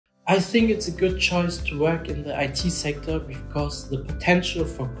I think it's a good choice to work in the IT sector because the potential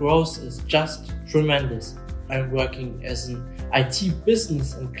for growth is just tremendous. I'm working as an IT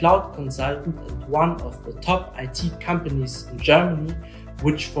business and cloud consultant at one of the top IT companies in Germany,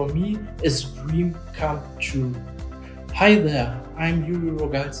 which for me is a dream come true. Hi there, I'm Yuriy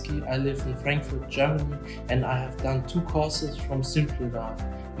Rogalski. I live in Frankfurt, Germany, and I have done 2 courses from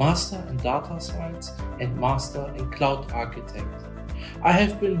Simplilearn, Master in Data Science and Master in Cloud Architect. I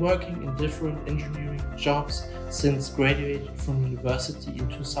have been working in different engineering jobs since graduating from university in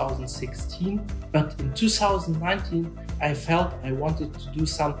 2016, but in 2019 I felt I wanted to do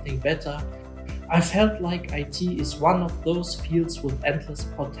something better. I felt like IT is one of those fields with endless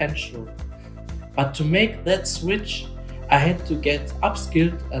potential. But to make that switch, I had to get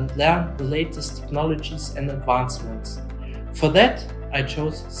upskilled and learn the latest technologies and advancements. For that, I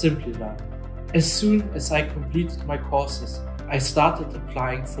chose Simplilearn. As soon as I completed my courses, I started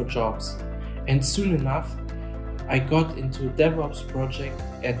applying for jobs, and soon enough, I got into a DevOps project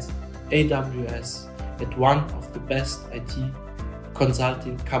at AWS at one of the best IT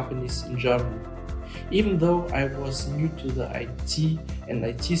consulting companies in Germany. Even though I was new to the IT and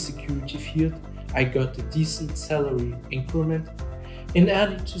IT security field, I got a decent salary increment. In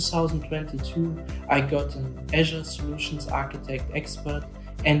early 2022, I got an Azure Solutions Architect Expert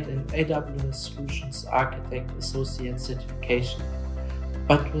and an AWS Solutions Architect Associate certification.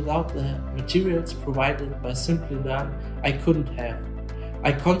 But without the materials provided by Simplilearn, I couldn't have.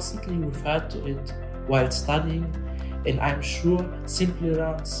 I constantly referred to it while studying, and I'm sure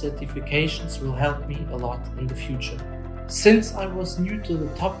Simplilearn certifications will help me a lot in the future. Since I was new to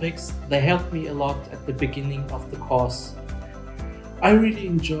the topics, they helped me a lot at the beginning of the course. I really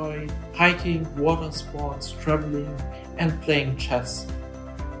enjoy hiking, water sports, traveling, and playing chess.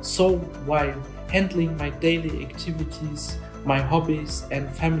 So while handling my daily activities, my hobbies and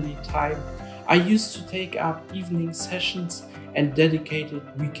family time, I used to take up evening sessions and dedicated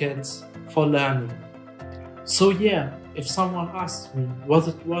weekends for learning. So yeah, if someone asked me, was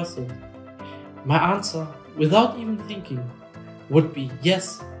it worth it? My answer, without even thinking, would be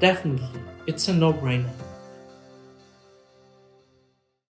yes, definitely. It's a no-brainer.